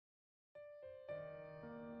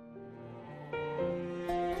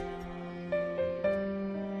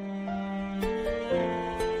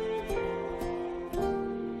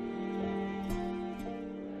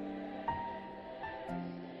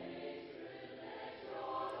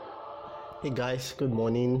Hey guys, good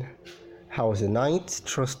morning. How was the night?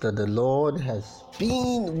 Trust that the Lord has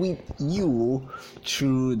been with you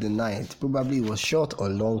through the night. Probably it was short or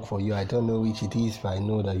long for you. I don't know which it is, but I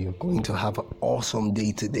know that you're going to have an awesome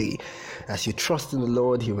day today. As you trust in the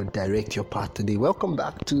Lord, He will direct your path today. Welcome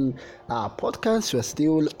back to our podcast. We're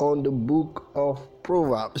still on the book of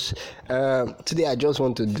Proverbs. Today I just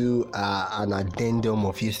want to do an addendum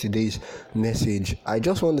of yesterday's message. I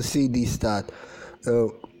just want to say this, that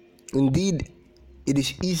indeed, it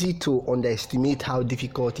is easy to underestimate how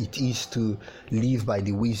difficult it is to live by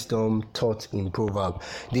the wisdom taught in Proverbs.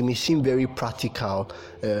 They may seem very practical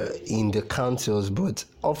in the counsels, but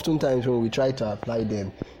oftentimes when we try to apply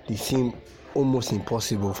them, they seem almost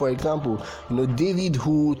impossible. For example, David,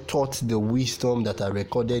 who taught the wisdom that are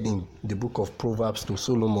recorded in the book of Proverbs to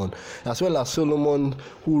Solomon, as well as Solomon,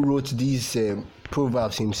 who wrote these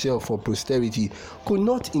Proverbs himself for posterity, could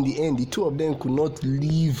not, in the end, the two of them could not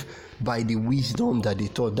live by the wisdom that they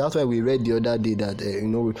taught. That's why we read the other day that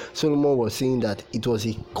Solomon was saying that it was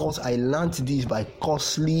a cost. I learned this by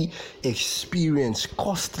costly experience.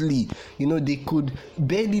 Costly, they could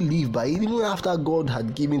barely live by it. Even after God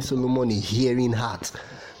had given Solomon a hearing heart,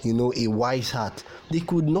 a wise heart, they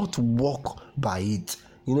could not walk by it.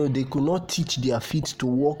 They could not teach their feet to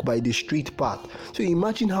walk by the straight path. So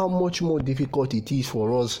imagine how much more difficult it is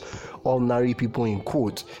for us ordinary people, in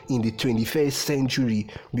quote, in the 21st century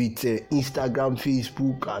with Instagram,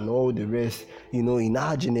 Facebook, and all the rest. In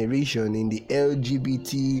our generation, in the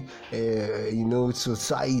LGBT,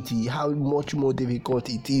 society, how much more difficult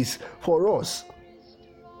it is for us.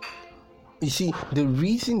 You see, the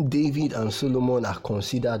reason David and Solomon are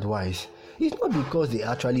considered wise, it's not because they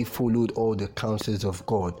actually followed all the counsels of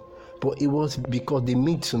God, but it was because they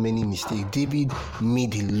made so many mistakes. David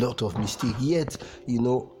made a lot of mistakes, yet,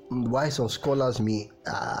 why some scholars may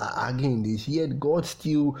argue in this, yet God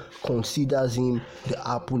still considers him the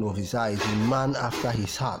apple of his eyes, a man after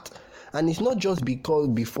his heart. And it's not just because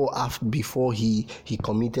before he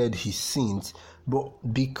committed his sins, but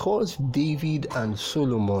because David and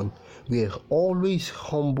Solomon were always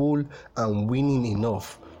humble and willing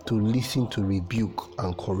enough to listen to rebuke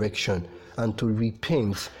and correction, and to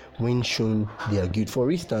repent when shown their guilt. For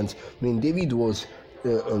instance, when David was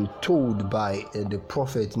told by the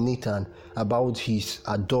prophet Nathan about his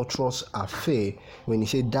adulterous affair, when he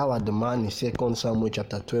said, "Thou art the man," in 2 Samuel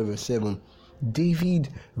chapter 12 verse 7, David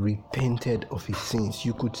repented of his sins.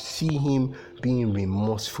 You could see him being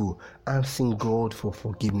remorseful, asking God for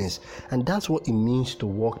forgiveness. And that's what it means to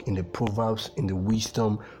walk in the Proverbs, in the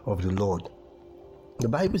wisdom of the Lord. The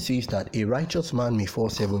Bible says that a righteous man may fall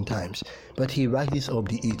 7 times, but he rises up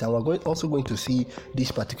the 8th. And we're also going to see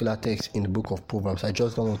this particular text in the book of Proverbs. I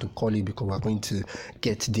just don't want to call it because we're going to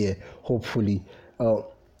get there, hopefully.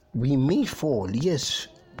 We may fall, yes.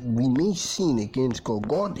 We may sin against God.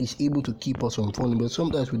 God is able to keep us from falling, but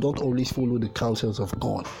sometimes we don't always follow the counsels of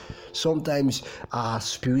God. Sometimes our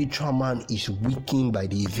spiritual man is weakened by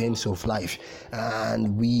the events of life,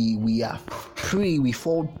 and we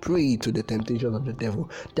fall prey to the temptations of the devil.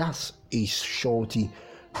 That's a surety.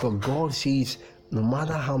 But God says, no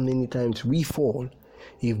matter how many times we fall,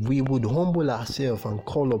 if we would humble ourselves and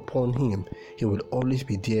call upon Him, He will always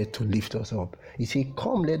be there to lift us up. He said,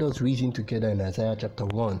 "Come, let us reason together," in Isaiah chapter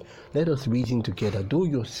 1. Let us reason together. Though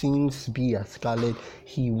your sins be as scarlet,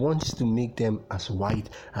 He wants to make them as white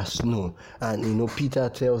as snow. And Peter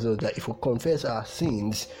tells us that if we confess our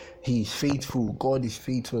sins, He is faithful. God is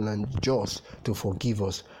faithful and just to forgive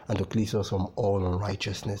us and to cleanse us from all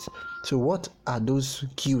unrighteousness. So what are those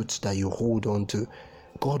guilt that you hold on to?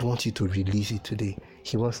 God wants you to release it today.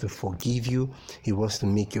 He wants to forgive you. He wants to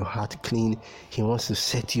make your heart clean. He wants to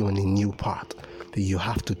set you on a new path. But you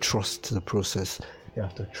have to trust the process. You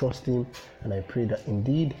have to trust Him. And I pray that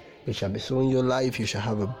indeed it shall be so in your life. You shall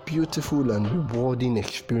have a beautiful and rewarding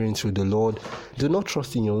experience with the Lord. Do not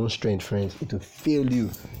trust in your own strength, friends. It will fail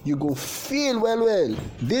you. You go fail well.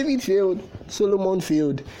 David failed. Solomon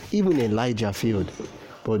failed. Even Elijah failed.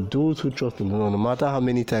 But those who trust in the Lord, no matter how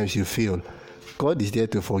many times you fail, God is there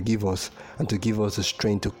to forgive us and to give us the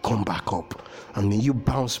strength to come back up. And may you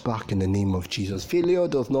bounce back in the name of Jesus. Failure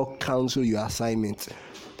does not cancel your assignment.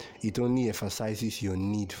 It only emphasizes your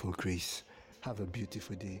need for grace. Have a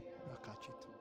beautiful day.